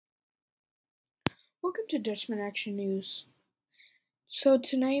Welcome to Dutchman Action News. So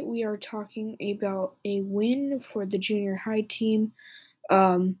tonight we are talking about a win for the junior high team.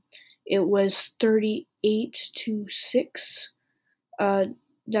 Um, it was 38-6.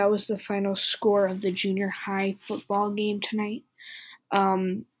 That was the final score of the junior high football game tonight.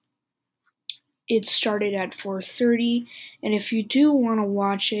 It started at 4:30, and if you do want to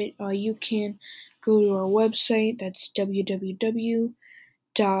watch it, you can go to our website. That's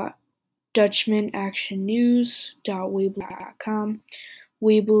www.dutchmanactionnews.weebly.com.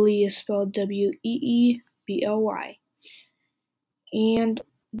 Weebly is spelled Weebly. And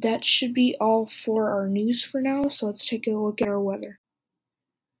that should be all for our news for now, so let's take a look at our weather.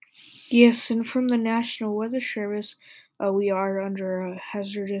 Yes, and from the National Weather Service, we are under a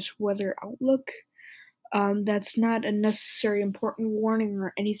hazardous weather outlook. That's not a necessary important warning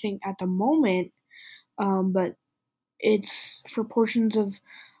or anything at the moment, but it's for portions of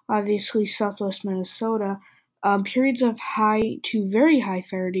obviously southwest Minnesota. Periods of high to very high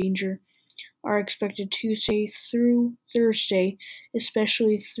fire danger are expected Tuesday through Thursday,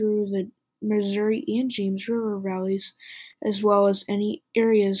 especially through the Missouri and James River valleys, as well as any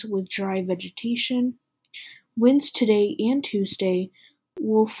areas with dry vegetation. Winds today and Tuesday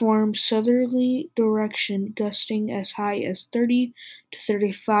will form southerly direction, gusting as high as 30 to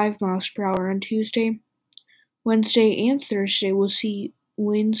 35 miles per hour on Tuesday. Wednesday and Thursday will see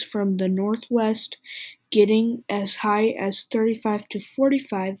winds from the northwest getting as high as 35 to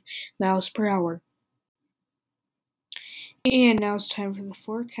 45 miles per hour. And now it's time for the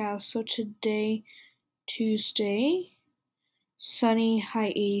forecast. So today, Tuesday, sunny, high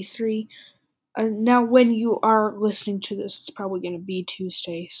 83. Now when you are listening to this, it's probably going to be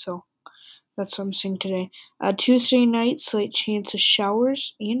Tuesday, so that's what I'm saying today. Tuesday night, slight chance of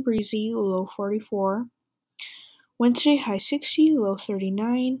showers and breezy, low 44. Wednesday, high 60, low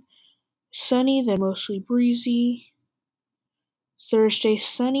 39. Sunny, then mostly breezy. Thursday,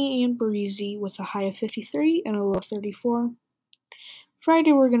 sunny and breezy with a high of 53 and a low of 34.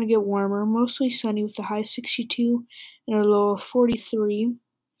 Friday, we're going to get warmer, mostly sunny with a high 62 and a low of 43.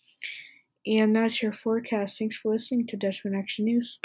 And that's your forecast. Thanks for listening to Dutchman Action News.